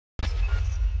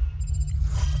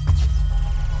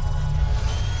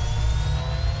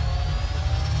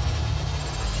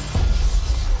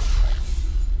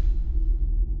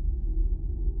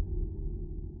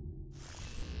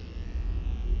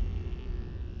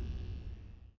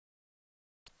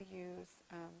use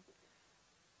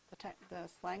the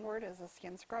slang word is a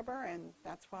skin scrubber, and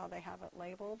that's why they have it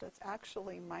labeled. It's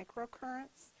actually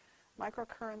microcurrents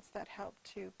that help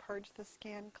to purge the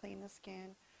skin, clean the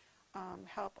skin,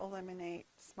 help eliminate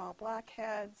small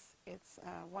blackheads. It's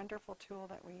a wonderful tool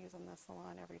that we use in the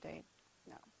salon every day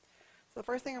now. So the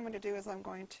first thing I'm going to do is I'm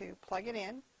going to plug it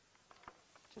in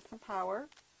to some power.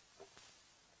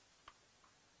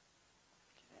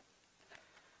 Okay.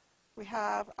 We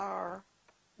have our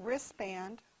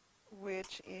wristband,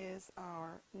 which is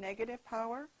our negative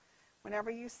power. Whenever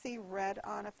you see red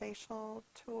on a facial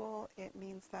tool, it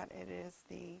means that it is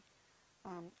the,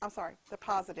 the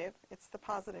positive. It's the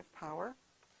positive power.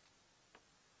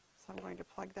 So I'm going to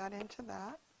plug that into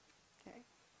that. Okay.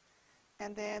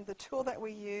 And then the tool that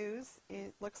we use,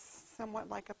 it looks somewhat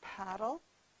like a paddle.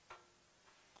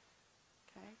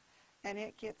 Okay. And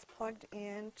it gets plugged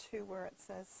into where it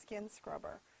says skin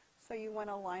scrubber. So you want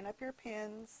to line up your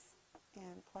pins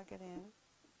and plug it in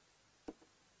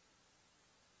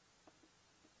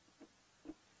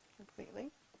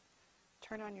completely.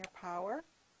 Turn on your power.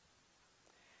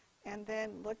 And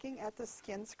then looking at the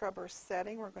skin scrubber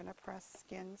setting, we're going to press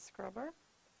skin scrubber.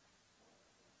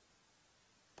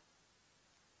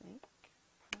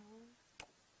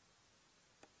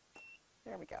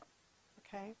 There we go.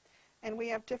 Okay. And we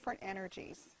have different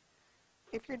energies.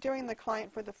 If you're doing the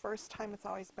client for the first time, it's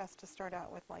always best to start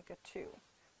out with like a 2.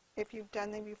 If you've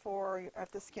done them before, or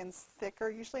if the skin's thicker,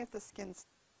 usually if the skin's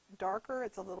darker,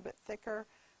 it's a little bit thicker.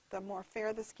 The more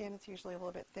fair the skin, it's usually a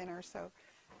little bit thinner. So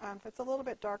if it's a little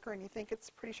bit darker and you think it's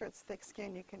pretty sure it's thick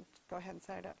skin, you can go ahead and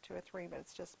set it up to a 3, but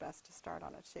it's just best to start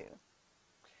on a 2.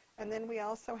 And then we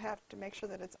also have to make sure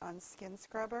that it's on skin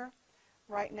scrubber.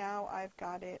 Right now I've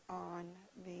got it on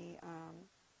the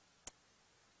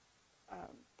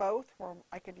both, or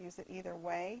I could use it either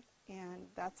way, and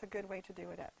that's a good way to do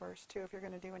it at first too if you're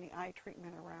going to do any eye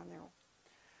treatment around there.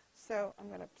 So I'm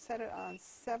going to set it on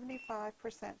 75%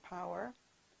 power.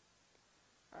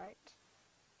 All right,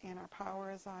 and our power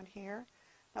is on here.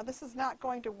 Now this is not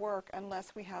going to work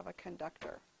unless we have a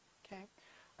conductor. Okay,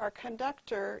 our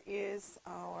conductor is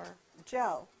our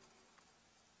gel.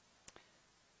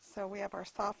 So we have our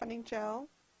softening gel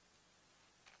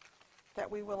that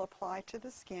we will apply to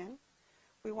the skin.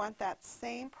 We want that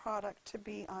same product to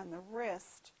be on the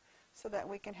wrist so that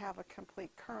we can have a complete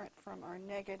current from our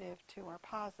negative to our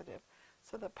positive.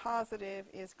 So the positive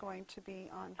is going to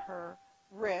be on her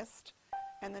wrist,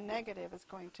 and the negative is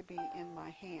going to be in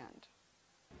my hand.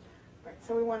 Right,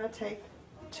 so we want to take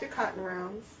 2 cotton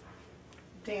rounds,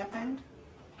 dampened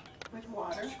with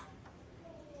water,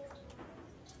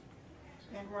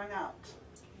 and run out.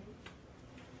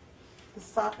 The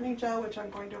softening gel, which I'm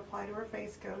going to apply to her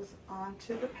face, goes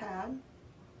onto the pad.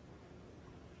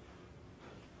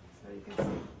 So you can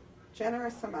see,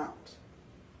 generous amount.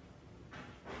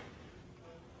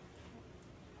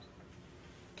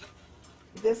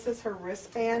 This is her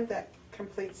wristband that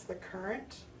completes the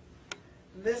current.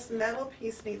 This metal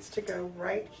piece needs to go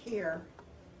right here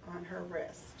on her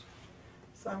wrist.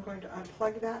 So I'm going to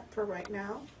unplug that for right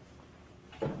now.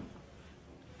 And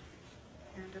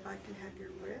if I can have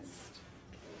your wrist.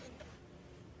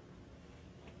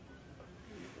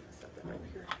 I'm going to set that over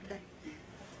here. Okay.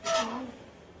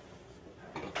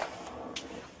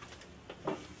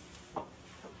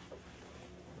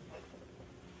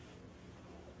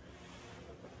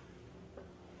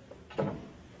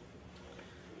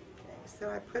 So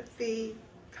I put the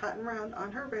cotton round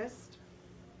on her wrist.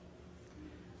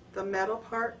 The metal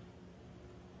part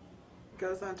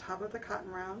goes on top of the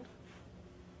cotton round.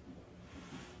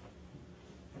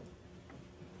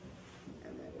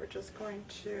 And then we're just going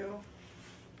to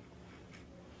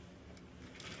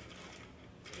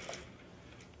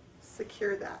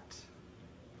secure that.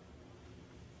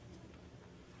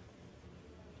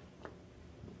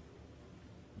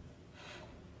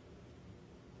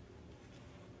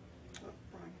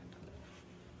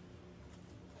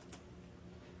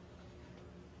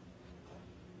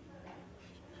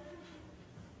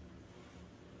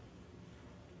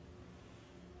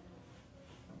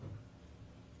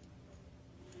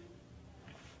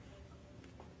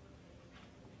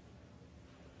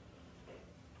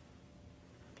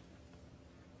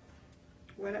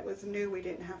 When it was new, we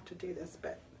didn't have to do this,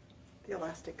 but the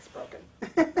elastic's broken.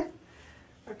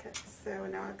 Okay, so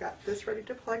now I've got this ready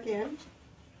to plug in.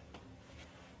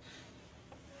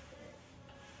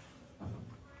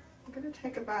 I'm going to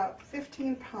take about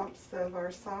 15 pumps of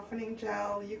our softening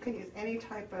gel. You can use any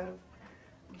type of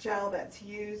gel that's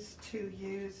used to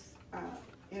use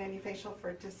in any facial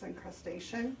for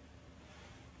disincrustation.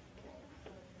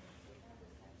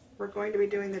 We're going to be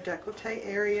doing the décolleté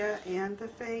area and the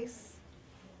face.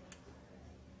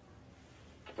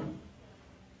 So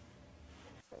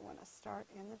we want to start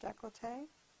in the décolleté.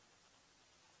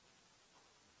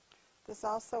 This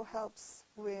also helps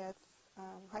with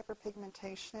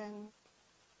hyperpigmentation,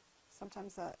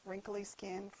 sometimes a wrinkly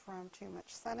skin from too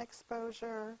much sun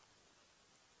exposure.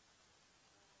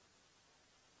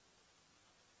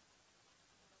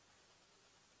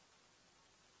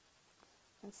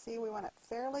 And see, we want it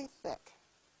fairly thick.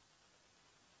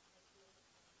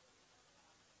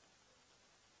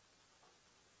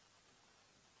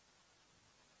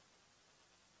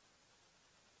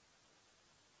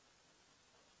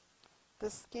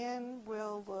 The skin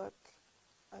will look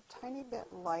a tiny bit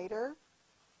lighter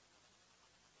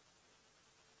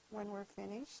when we're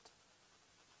finished.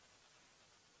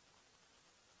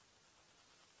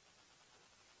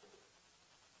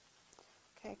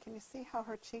 Okay, can you see how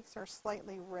her cheeks are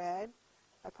slightly red?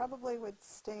 I probably would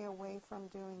stay away from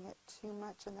doing it too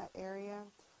much in that area,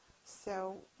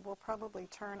 so we'll probably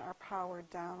turn our power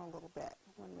down a little bit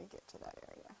when we get to that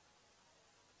area.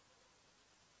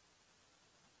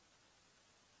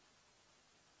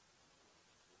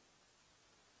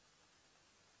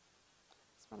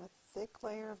 Just want a thick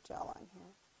layer of gel on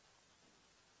here.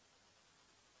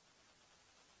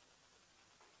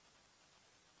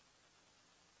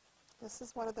 This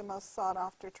is one of the most sought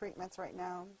after treatments right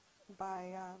now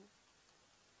by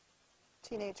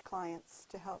teenage clients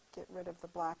to help get rid of the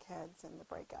blackheads and the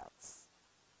breakouts.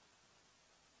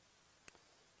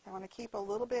 I want to keep a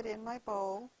little bit in my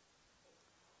bowl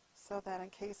so that in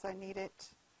case I need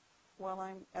it while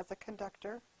I'm as a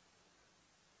conductor.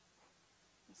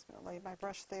 I'm just going to lay my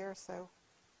brush there so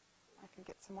I can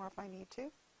get some more if I need to.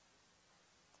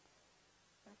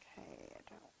 Okay, I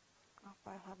don't know if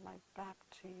I'll have my back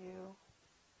to you.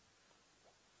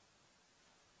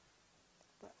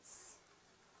 Let's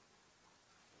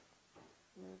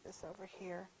move this over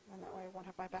here, and that way I won't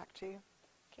have my back to you.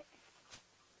 Okay.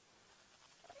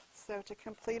 So to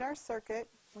complete our circuit,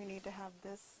 we need to have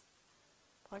this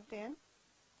plugged in.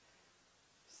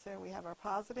 So we have our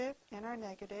positive and our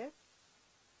negative.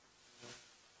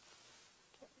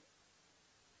 Okay.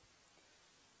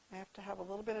 I have to have a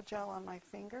little bit of gel on my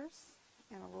fingers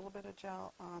and a little bit of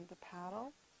gel on the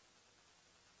paddle.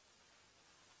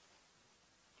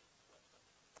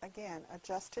 Again,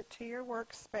 adjust it to your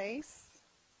workspace.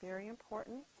 Very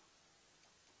important.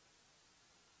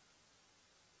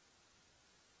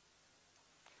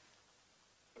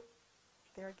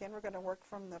 There again, we're going to work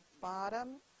from the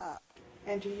bottom up.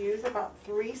 And you use about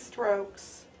 3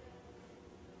 strokes.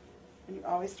 And you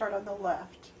always start on the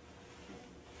left.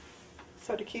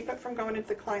 So to keep it from going into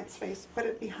the client's face, put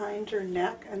it behind your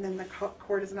neck, and then the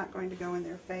cord is not going to go in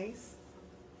their face.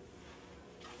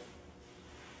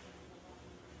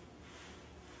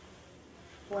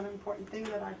 One important thing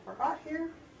that I forgot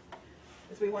here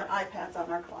is we want eye pads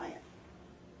on our client.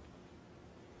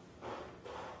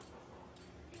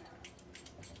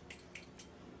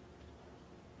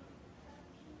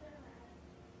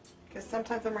 Because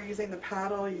sometimes when we're using the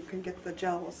paddle, you can get the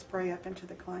gel will spray up into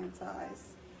the client's eyes.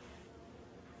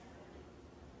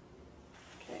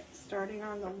 Okay, starting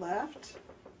on the left,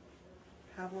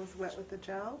 paddle is wet with the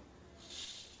gel.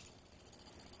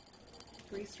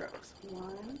 3 strokes.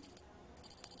 1,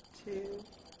 2,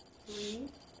 3.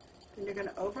 Then you're going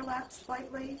to overlap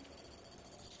slightly.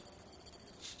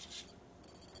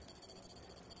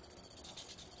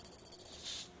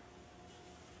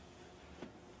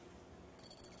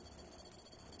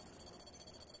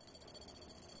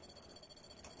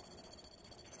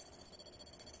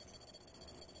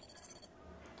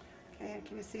 Okay, and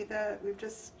can you see the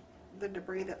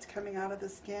debris that's coming out of the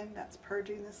skin? That's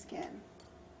purging the skin.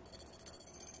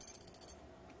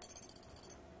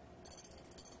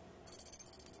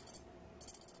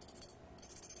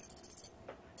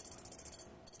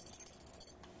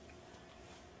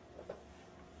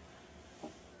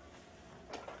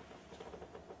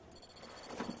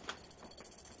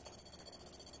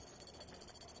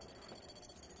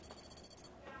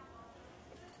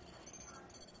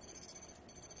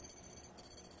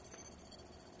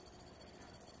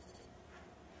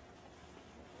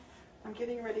 I'm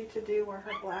getting ready to do where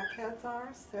her blackheads are,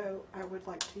 so I would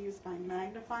like to use my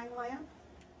magnifying lamp.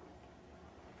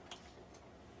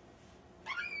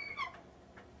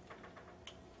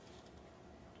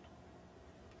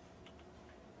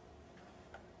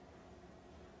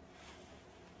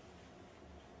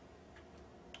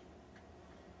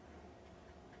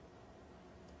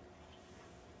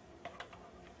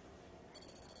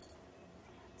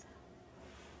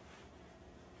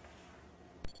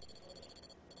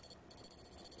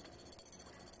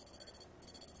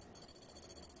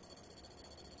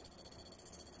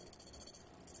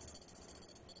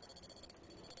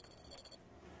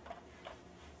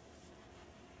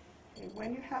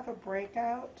 when you have a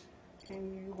breakout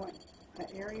and you want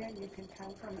the area, you can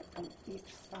come from it from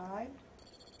each side.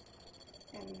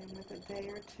 And then with a day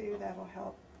or two, that'll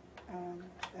help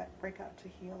that breakout to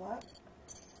heal up.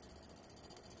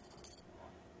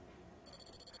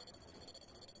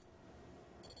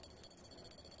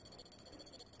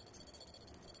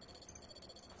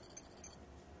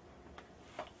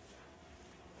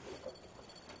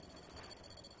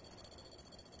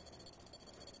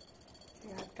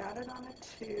 Okay, I've got it on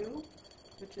a 2,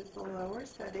 which is the lower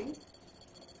setting,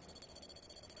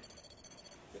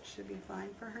 which should be fine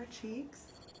for her cheeks.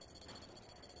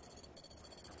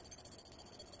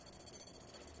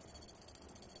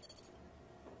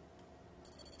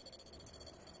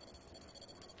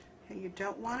 Okay, you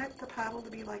don't want the paddle to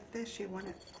be like this, you want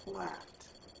it flat.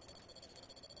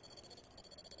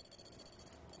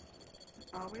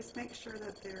 Always make sure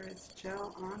that there is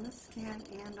gel on the skin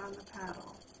and on the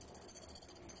paddle.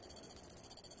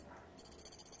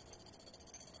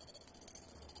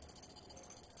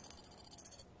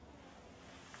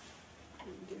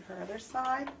 Do her other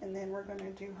side, and then we're going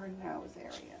to do her nose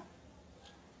area.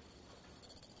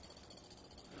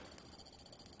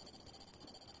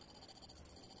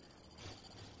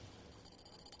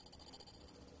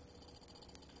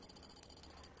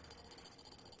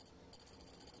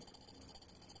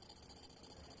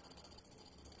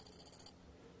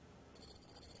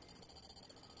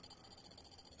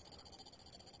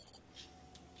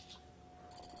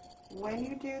 When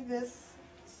you do this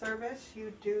service,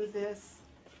 you do this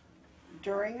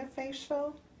during a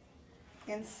facial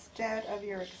instead of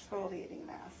your exfoliating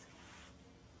mask.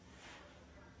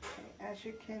 Okay, as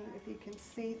you can, if you can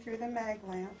see through the mag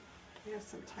lamp, we have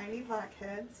some tiny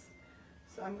blackheads.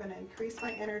 So I'm going to increase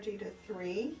my energy to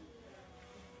 3.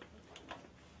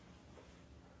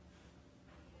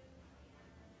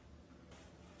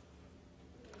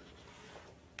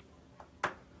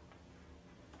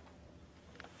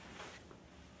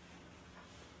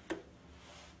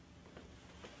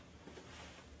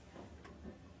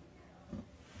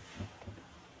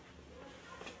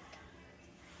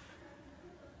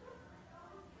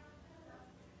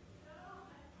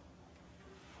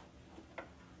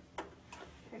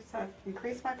 So I've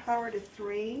increased my power to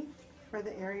 3 for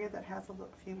the area that has a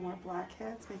few more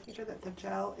blackheads, making sure that the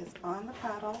gel is on the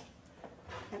paddle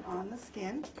and on the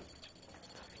skin.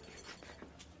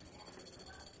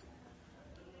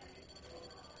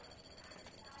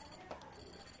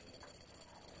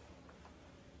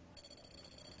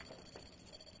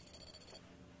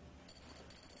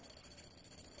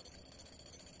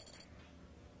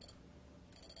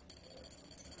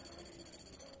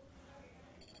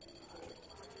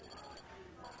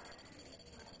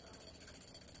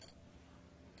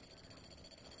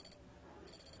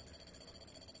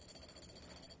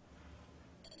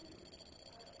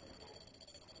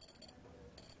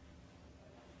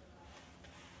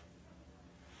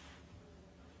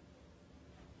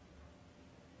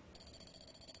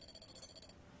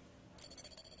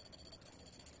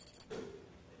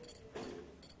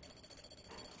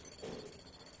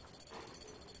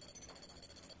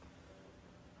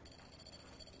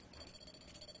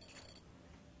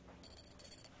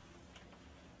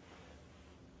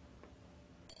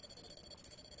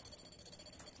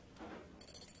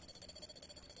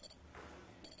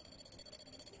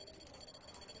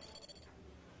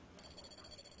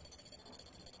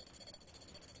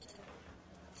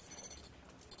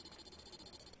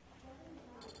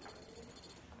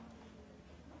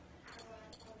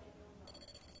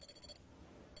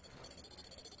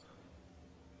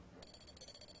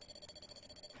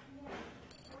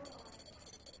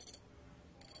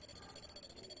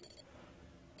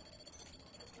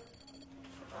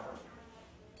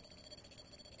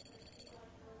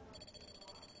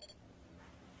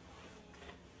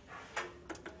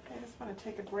 I want to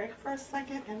take a break for a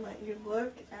second and let you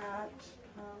look at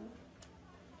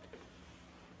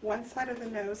one side of the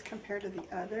nose compared to the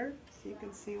other, so you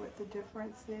can see what the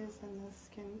difference is in the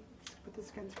skin, what the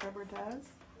skin scrubber does.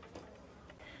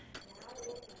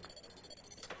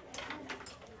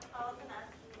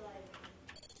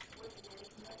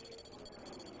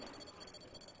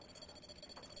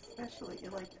 Especially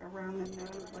like around the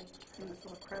nose, like in this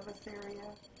little crevice area.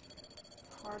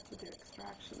 Hard to do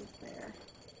extractions there.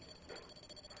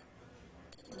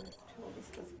 And this tool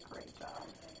just does a great job.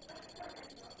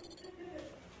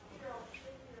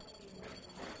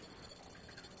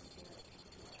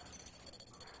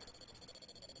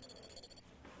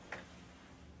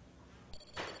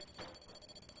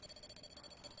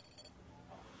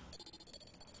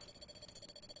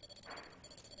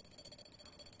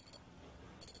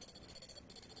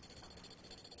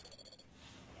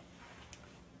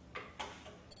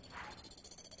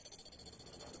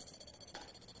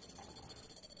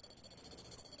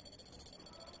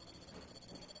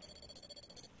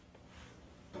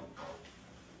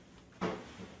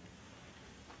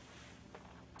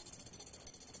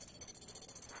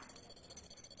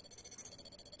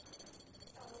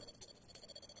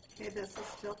 Okay, this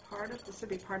would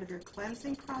be part of your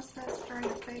cleansing process during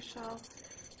the facial.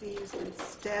 Be used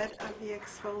instead of the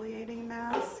exfoliating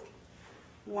mask.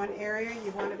 One area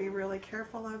you want to be really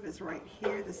careful of is right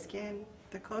here, the skin.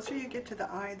 The closer you get to the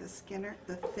eye, the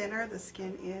thinner the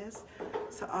skin is.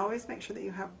 So always make sure that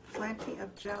you have plenty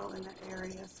of gel in that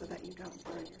area so that you don't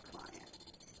burn your client.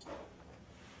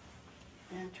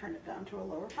 And turn it down to a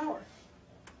lower power.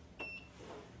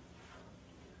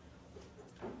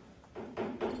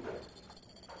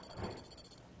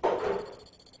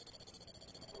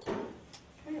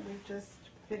 Okay, we've just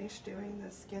finished doing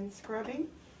the skin scrubbing.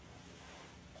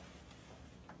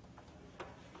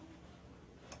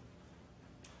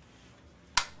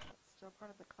 Still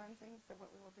part of the cleansing, so what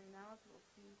we will do now is we'll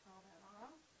clean all that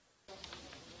off.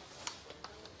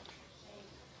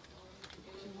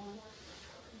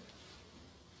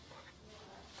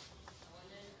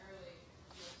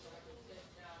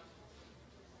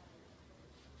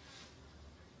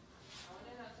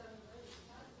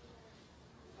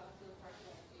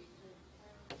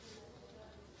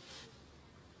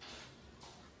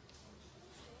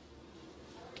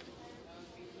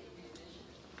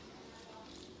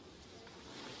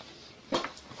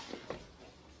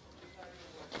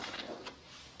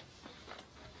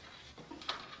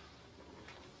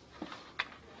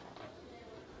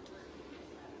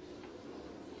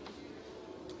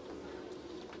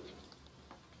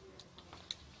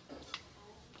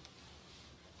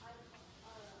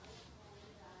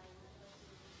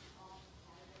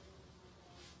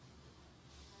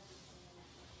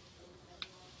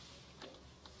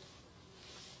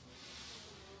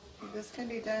 This can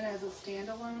be done as a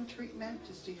standalone treatment.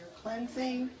 Just do your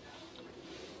cleansing,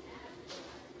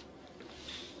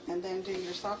 and then do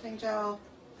your softening gel,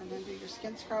 and then do your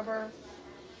skin scrubber.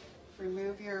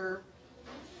 Remove your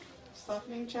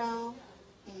softening gel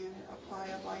and apply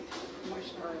a light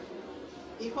moisture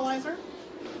equalizer.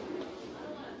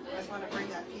 You guys want to bring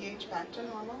that pH back to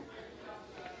normal.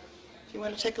 If you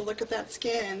want to take a look at that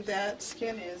skin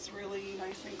is really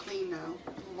nice and clean now.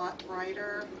 A lot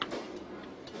brighter.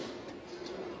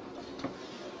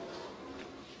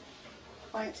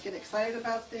 Clients get excited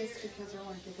about this because they're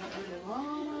like, they got rid of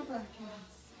all my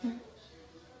blackheads.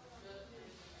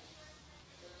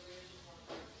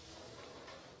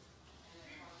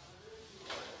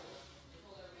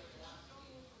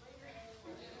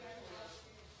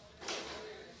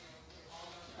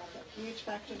 Got that pH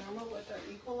back to normal with our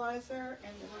equalizer,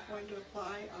 and then we're going to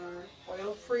apply our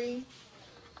oil-free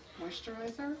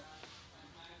moisturizer.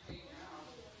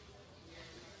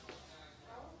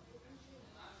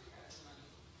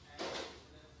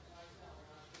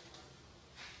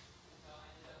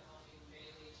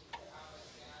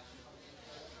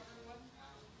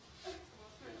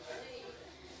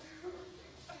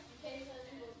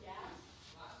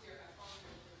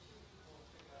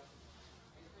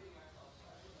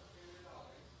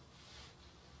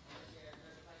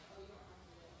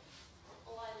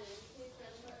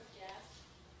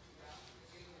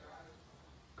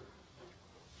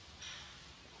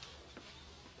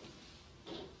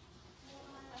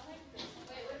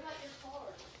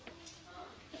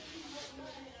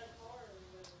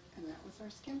 Our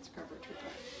skin scrubber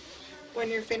treatment. When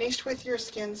you're finished with your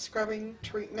skin scrubbing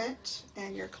treatment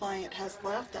and your client has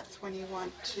left, that's when you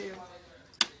want to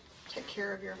take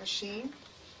care of your machine.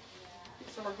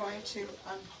 So we're going to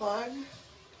unplug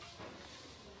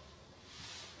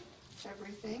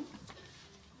everything.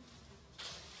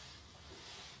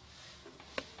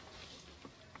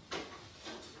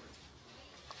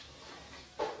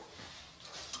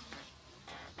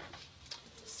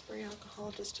 Spray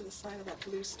alcohol just to the side of that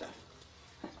blue stuff.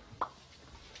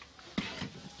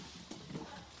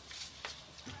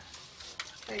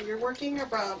 Okay, you're working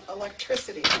around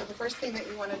electricity, so the first thing that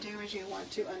you want to do is you want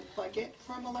to unplug it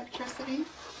from electricity.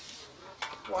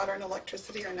 Water and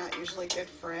electricity are not usually good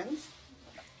friends.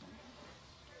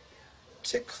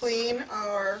 To clean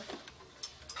our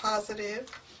positive,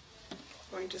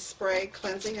 I'm going to spray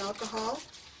cleansing alcohol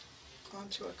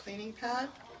onto a cleaning pad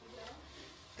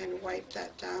and wipe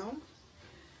that down.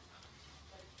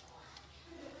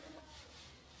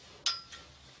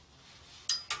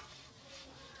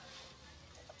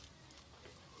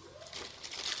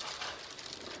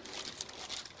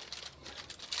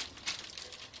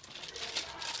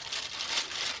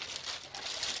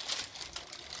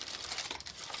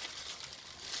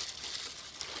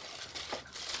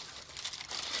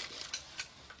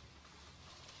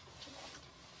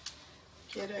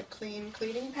 Get a clean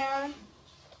cleaning pad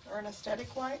or an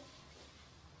aesthetic wipe.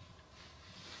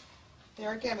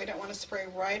 There again, we don't want to spray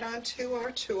right onto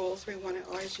our tools. We want to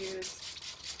always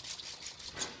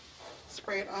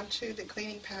spray it onto the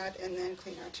cleaning pad and then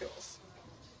clean our tools.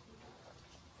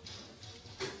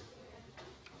 And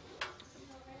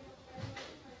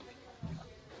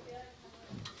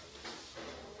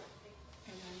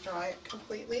then dry it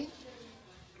completely.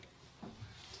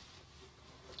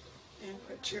 And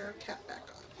put your cap back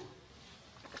on.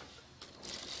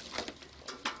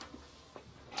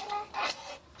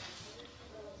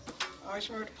 Always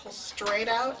remember to pull straight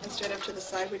out instead of to the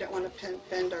side. We don't want to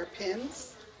bend our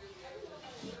pins.